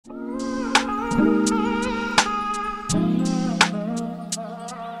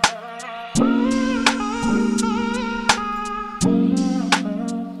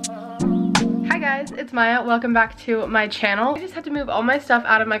It's Maya. Welcome back to my channel. I just had to move all my stuff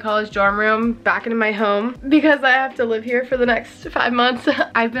out of my college dorm room back into my home because I have to live here for the next 5 months.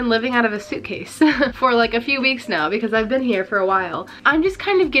 I've been living out of a suitcase for like a few weeks now because I've been here for a while. I'm just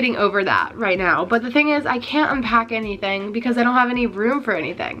kind of getting over that right now, but the thing is I can't unpack anything because I don't have any room for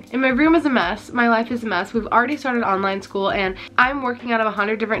anything. And my room is a mess. My life is a mess. We've already started online school and I'm working out of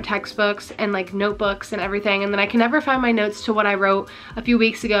 100 different textbooks and like notebooks and everything, and then I can never find my notes to what I wrote a few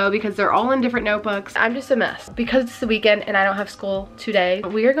weeks ago because they're all in different notebooks. I'm just a mess. Because it's the weekend and I don't have school today,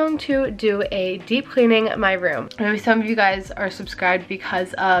 we are going to do a deep cleaning my room. Maybe some of you guys are subscribed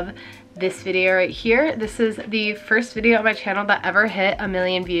because of this video right here. This is the first video on my channel that ever hit 1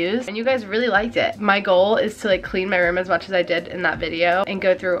 million views and you guys really liked it. My goal is to like clean my room as much as I did in that video and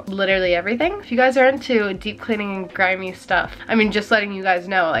go through literally everything. If you guys are into deep cleaning and grimy stuff, I mean, just letting you guys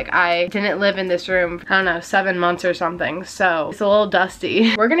know, like I didn't live in this room, I don't know, 7 months or something, so it's a little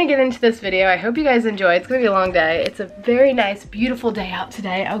dusty. We're gonna get into this video. I hope you guys enjoy. It's gonna be a long day. It's a very nice, beautiful day out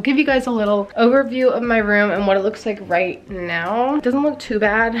today. I'll give you guys a little overview of my room and what it looks like right now. It doesn't look too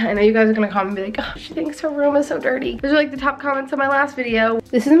bad. I know you guys are gonna comment and be like, oh, she thinks her room is so dirty. Those are like the top comments on my last video.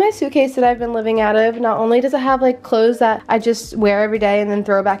 This is my suitcase that I've been living out of. Not only does it have like clothes that I just wear every day and then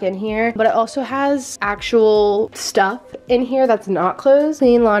throw back in here, but it also has actual stuff in here that's not clothes.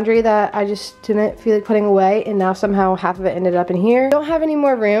 Clean laundry that I just didn't feel like putting away, and now somehow half of it ended up in here. I don't have any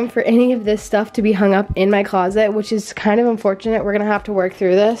more room for any of this stuff to be hung up in my closet, which is kind of unfortunate. We're gonna have to work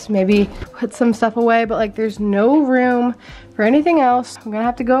through this, maybe put some stuff away, but like there's no room for anything else. I'm gonna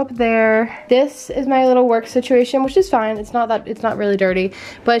have to go up there. This is my little work situation, which is fine. It's not really dirty,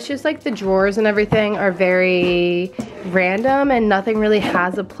 but it's just like the drawers and everything are very random and nothing really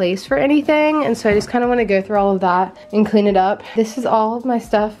has a place for anything. And so I just kind of want to go through all of that and clean it up. This is all of my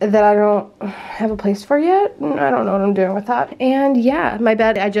stuff that I don't have a place for yet. I don't know what I'm doing with that. And yeah, my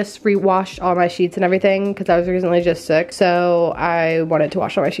bed, I just re-washed all my sheets and everything because I was recently just sick. So I wanted to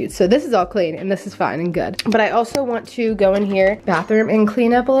wash all my sheets. So this is all clean and this is fine and good. But I also want to go in here, bathroom, and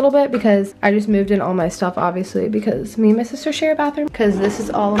clean up a little bit because I just moved in all my stuff, obviously, because me and my sister share a bathroom, because this is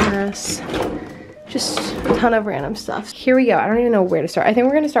all a mess. Just a ton of random stuff. Here we go. I don't even know where to start. I think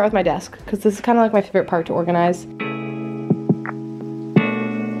we're gonna start with my desk because this is kind of like my favorite part to organize.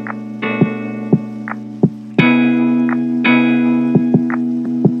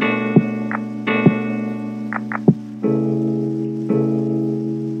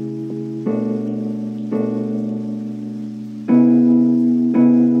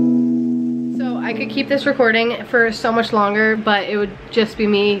 Keep this recording for so much longer, but it would just be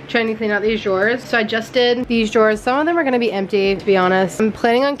me trying to clean out these drawers. So I just did these drawers. Some of them are gonna be empty, to be honest. I'm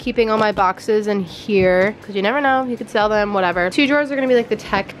planning on keeping all my boxes in here because you never know, you could sell them, whatever. 2 drawers are gonna be like the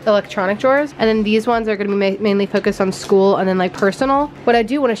tech electronic drawers, and then these ones are gonna be mainly focused on school and then like personal. What I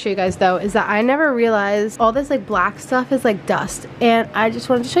do want to show you guys though is that I never realized all this like black stuff is like dust, and I just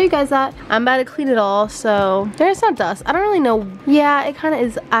wanted to show you guys that. I'm about to clean it all, so there's not dust. I don't really know. Yeah, it kind of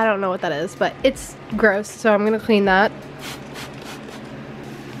is. I don't know what that is, but it's gross, so I'm gonna clean that.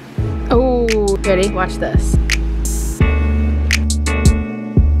 Oh, ready? Watch this.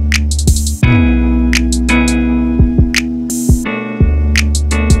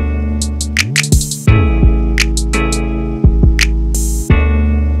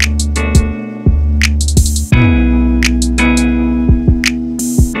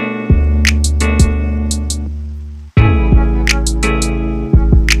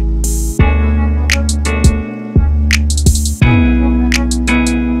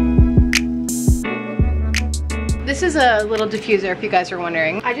 This is a little diffuser, if you guys are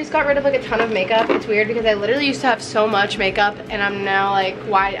wondering. I just got rid of like a ton of makeup. It's weird because I literally used to have so much makeup and I'm now like,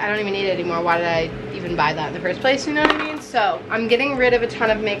 why? I don't even need it anymore. Why did I even buy that in the first place? You know what I mean? So I'm getting rid of a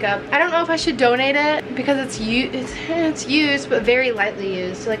ton of makeup. I don't know if I should donate it because it's used, but very lightly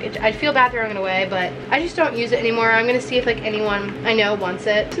used. So like I'd feel bad throwing it away, but I just don't use it anymore. I'm gonna see if like anyone I know wants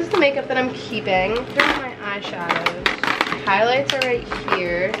it. This is the makeup that I'm keeping. These are my eyeshadows. Highlights are right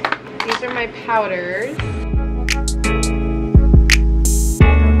here. These are my powders.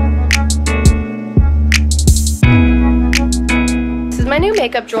 My new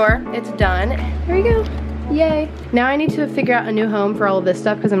makeup drawer, it's done. Here we go. Yay. Now I need to figure out a new home for all of this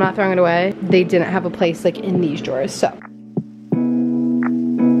stuff because I'm not throwing it away. They didn't have a place like in these drawers, so.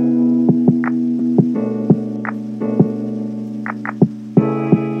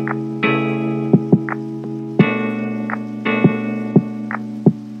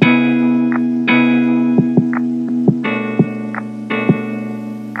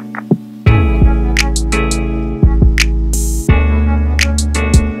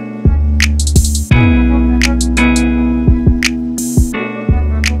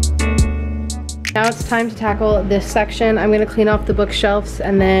 time to tackle this section. I'm gonna clean off the bookshelves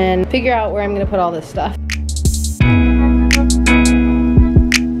and then figure out where I'm gonna put all this stuff.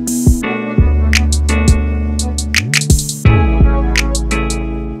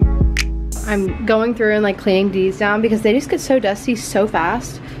 I'm going through and like cleaning these down because they just get so dusty so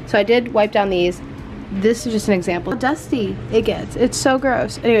fast. So I did wipe down these. This is just an example. How dusty it gets. It's so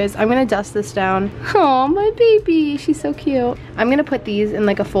gross. Anyways, I'm gonna dust this down. Oh, my baby, she's so cute. I'm gonna put these in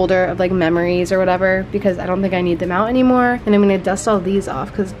like a folder of like memories or whatever because I don't think I need them out anymore. And I'm gonna dust all these off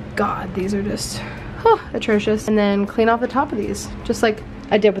because God, these are just atrocious. And then clean off the top of these, just like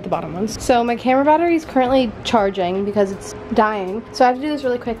I did with the bottom ones. So my camera battery is currently charging because it's dying. So I have to do this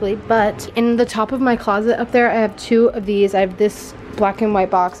really quickly, but in the top of my closet up there, I have two of these. I have this black and white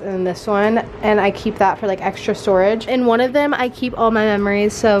box and then this one, and I keep that for like extra storage. In one of them, I keep all my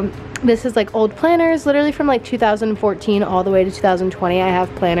memories. So this is like old planners, literally from like 2014 all the way to 2020. I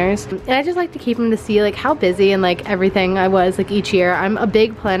have planners, and I just like to keep them to see like how busy and like everything I was like each year. I'm a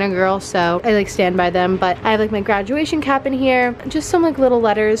big planner girl, so I like stand by them. But I have like my graduation cap in here, just some like little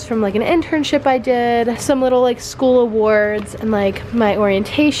letters from like an internship I did, some little like school awards, and like my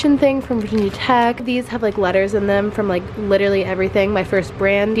orientation thing from Virginia Tech. These have like letters in them from like literally everything. My first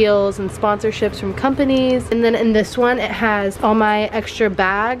brand deals and sponsorships from companies. And then in this one, it has all my extra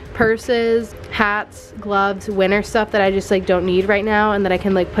bag, purses, hats, gloves, winter stuff that I just like don't need right now and that I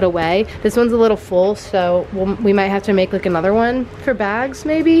can like put away. This one's a little full, so we might have to make like another one for bags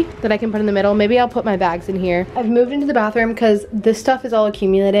maybe that I can put in the middle. Maybe I'll put my bags in here. I've moved into the bathroom because this stuff is all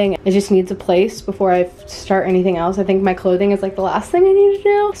accumulating. It just needs a place before I start anything else. I think my clothing is like the last thing I need to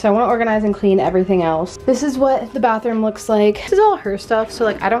do. So I want to organize and clean everything else. This is what the bathroom looks like. This is all her stuff, so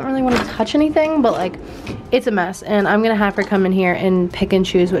like I don't really want to touch anything, but like it's a mess, and I'm gonna have her come in here and pick and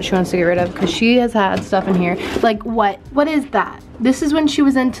choose what she wants to get rid of because she has had stuff in here. Like what is that? This is when she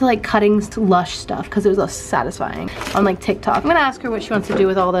was into like cutting Lush stuff because it was less satisfying on like TikTok. I'm gonna ask her what she wants to do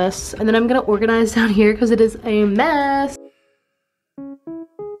with all this, and then I'm gonna organize down here because it is a mess.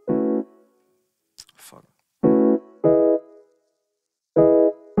 Fuck.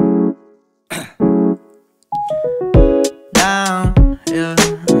 Down, yeah.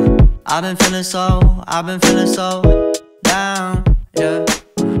 I've been feeling so down, yeah.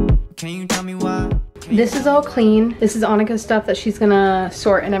 Can you tell me why? This is all clean. This is Annika's stuff that she's gonna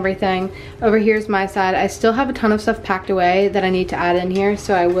sort and everything. Over here's my side. I still have a ton of stuff packed away that I need to add in here,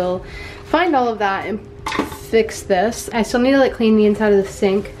 so I will find all of that and fix this. I still need to like clean the inside of the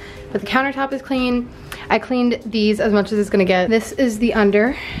sink, but the countertop is clean. I cleaned these as much as it's gonna get. This is the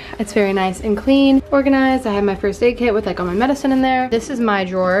under. It's very nice and clean, organized. I have my first aid kit with like all my medicine in there. This is my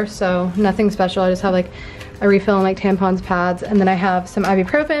drawer, so nothing special. I just have like a refill on like tampons, pads, and then I have some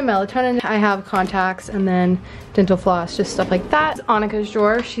ibuprofen, melatonin. I have contacts and then dental floss, just stuff like that. It's Annika's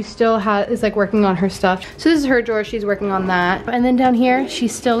drawer. She still is like working on her stuff. So this is her drawer. She's working on that. And then down here,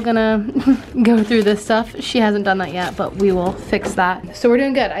 she's still gonna go through this stuff. She hasn't done that yet, but we will fix that. So we're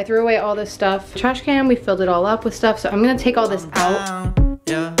doing good. I threw away all this stuff. Trash can, we filled it all up with stuff. So I'm gonna take all this out.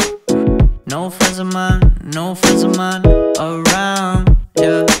 Yeah. No friends of mine around,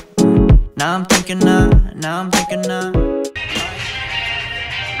 yeah. Now I'm thinking I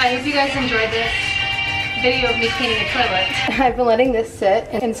hope you guys enjoyed this video of me cleaning a toilet. I've been letting this sit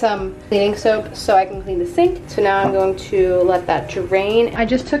in some cleaning soap so I can clean the sink. So now I'm going to let that drain. I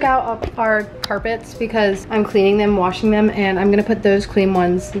just took out our carpets because I'm cleaning them, washing them, and I'm gonna put those clean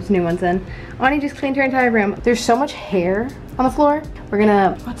ones, those new ones in. Ani just cleaned her entire room. There's so much hair on the floor. We're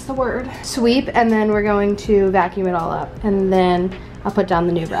gonna, what's the word? Sweep, and then we're going to vacuum it all up. And then I'll put down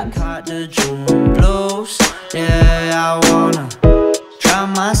the new rugs. Yeah, I wanna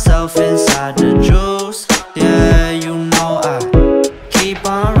drown myself inside the juice. Yeah, you know I keep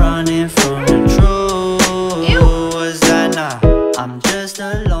on running from the truth. Ew. Was that not? I'm just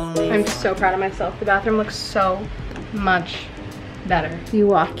a lonely. I'm so proud of myself. The bathroom looks so much better. You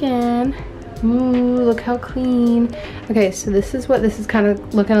walk in. Ooh, look how clean. Okay, so this is what this is kind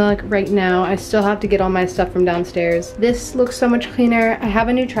of looking like right now. I still have to get all my stuff from downstairs. This looks so much cleaner. I have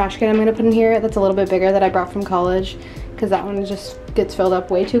a new trash can I'm gonna put in here that's a little bit bigger that I brought from college because that one just gets filled up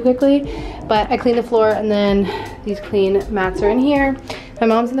way too quickly. But I cleaned the floor, and then these clean mats are in here. My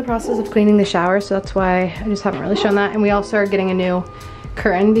mom's in the process of cleaning the shower, so that's why I just haven't really shown that. And we also are getting a new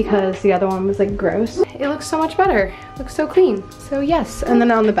curtain because the other one was like gross. It looks so much better. It looks so clean. So yes, and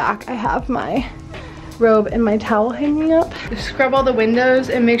then on the back I have my robe and my towel hanging up. Scrub all the windows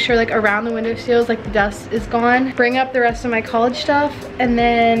and make sure like around the window sills like the dust is gone. Bring up the rest of my college stuff and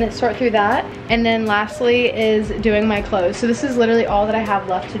then sort through that. And then lastly is doing my clothes. So this is literally all that I have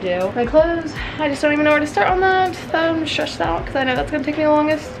left to do. My clothes, I just don't even know where to start on that. So I'm stressed out because I know that's gonna take me the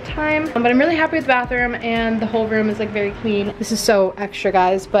longest time. But I'm really happy with the bathroom and the whole room is like very clean. This is so extra,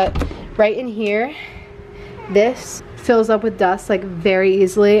 guys, but right in here, this fills up with dust like very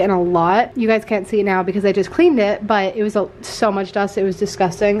easily and a lot. You guys can't see it now because I just cleaned it, but it was so much dust, it was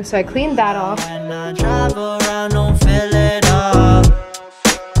disgusting. So I cleaned that off. When I drive around, don't fill it up.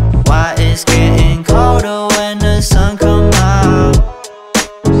 Why it's getting colder when the sun come out?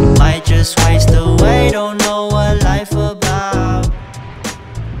 Might just waste away, don't know what life about.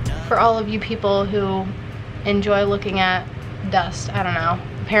 For all of you people who enjoy looking at dust, I don't know.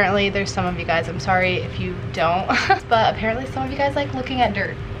 Apparently there's some of you guys, I'm sorry if you don't, but apparently some of you guys like looking at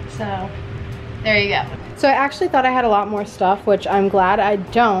dirt. So there you go. So I actually thought I had a lot more stuff, which I'm glad I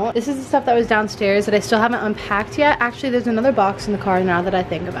don't. This is the stuff that was downstairs that I still haven't unpacked yet. Actually, there's another box in the car now that I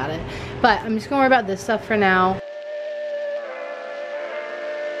think about it. But I'm just gonna worry about this stuff for now.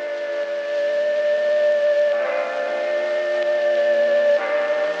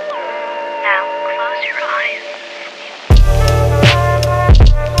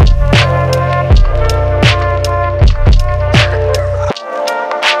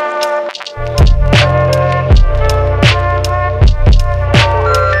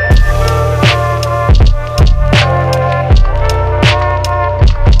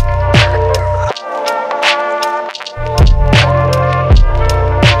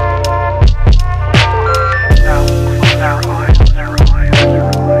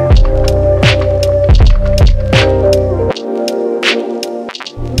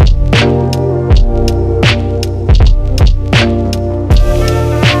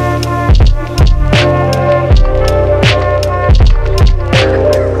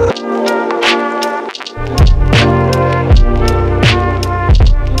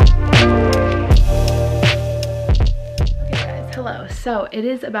 So it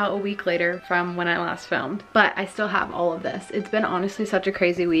is about a week later from when I last filmed, but I still have all of this. It's been honestly such a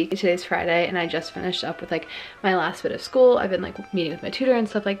crazy week. Today's Friday and I just finished up with like my last bit of school. I've been like meeting with my tutor and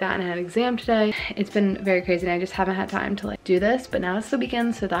stuff like that, and I had an exam today. It's been very crazy and I just haven't had time to like do this, but now it's the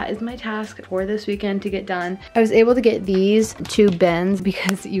weekend, so that is my task for this weekend to get done. I was able to get these 2 bins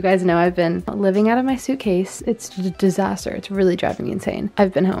because you guys know I've been living out of my suitcase. It's a disaster. It's really driving me insane.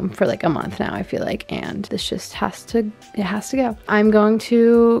 I've been home for like a month now, I feel like, and this just has to go. I'm going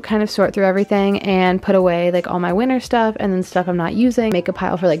to kind of sort through everything and put away like all my winter stuff and then stuff I'm not using, make a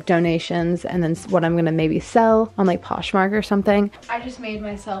pile for like donations, and then what I'm gonna maybe sell on like Poshmark or something. I just made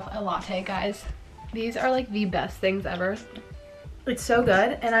myself a latte, guys. These are like the best things ever. It's so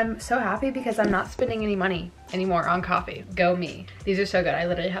good and I'm so happy because I'm not spending any money anymore on coffee. Go me. These are so good. I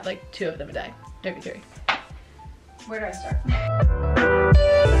literally have like 2 of them a day, maybe 3. Where do I start?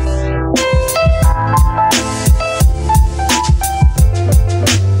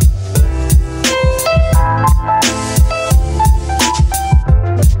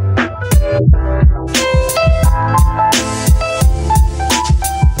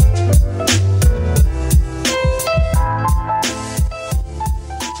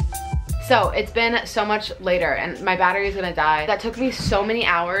 So it's been so much later and my battery is gonna die. That took me so many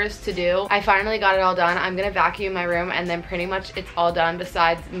hours to do. I finally got it all done. I'm gonna vacuum my room and then pretty much it's all done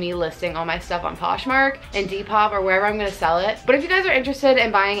besides me listing all my stuff on Poshmark and Depop or wherever I'm gonna sell it. But if you guys are interested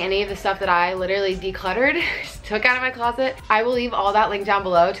in buying any of the stuff that I literally decluttered, took out of my closet, I will leave all that link down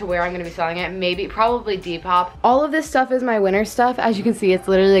below to where I'm gonna be selling it. Maybe, probably Depop. All of this stuff is my winter stuff. As you can see, it's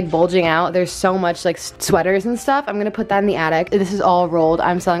literally like bulging out. There's so much like sweaters and stuff. I'm gonna put that in the attic. This is all rolled.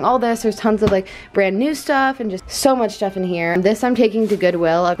 I'm selling all this. There's tons of like brand new stuff and just so much stuff in here. This I'm taking to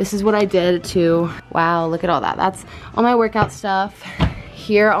Goodwill. This is what I did to, wow, look at all that. That's all my workout stuff.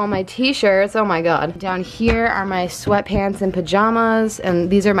 Here, all my t-shirts, oh my god. Down here are my sweatpants and pajamas,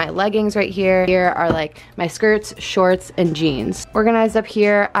 and these are my leggings right here. Here are like my skirts, shorts, and jeans. Organized up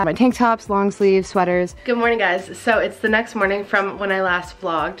here are my tank tops, long sleeves, sweaters. Good morning, guys. So it's the next morning from when I last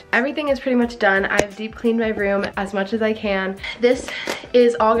vlogged. Everything is pretty much done. I've deep cleaned my room as much as I can. This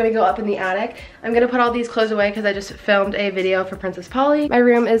is all gonna go up in the attic. I'm gonna put all these clothes away because I just filmed a video for Princess Polly. My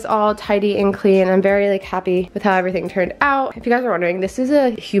room is all tidy and clean. I'm very like happy with how everything turned out. If you guys are wondering, this is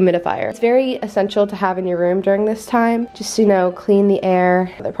a humidifier. It's very essential to have in your room during this time, just to, you know, clean the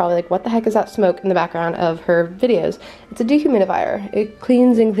air. They're probably like, what the heck is that smoke in the background of her videos? It's a dehumidifier. humidifier. It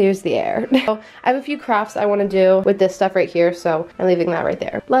cleans and clears the air. So I have a few crafts I want to do with this stuff right here, so I'm leaving that right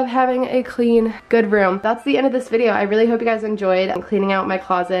there. Love having a clean, good room. That's the end of this video. I really hope you guys enjoyed cleaning out my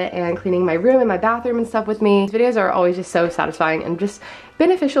closet and cleaning my room and my bathroom and stuff with me. These videos are always just so satisfying and just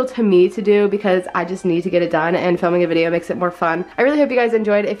beneficial to me to do because I just need to get it done, and filming a video makes it more fun. I really hope you guys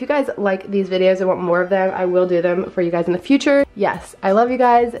enjoyed. If you guys like these videos and want more of them, I will do them for you guys in the future. Yes, I love you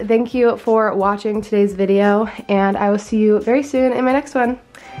guys. Thank you for watching today's video, and I will see you very soon in my next one.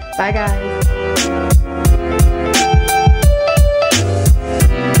 Bye guys.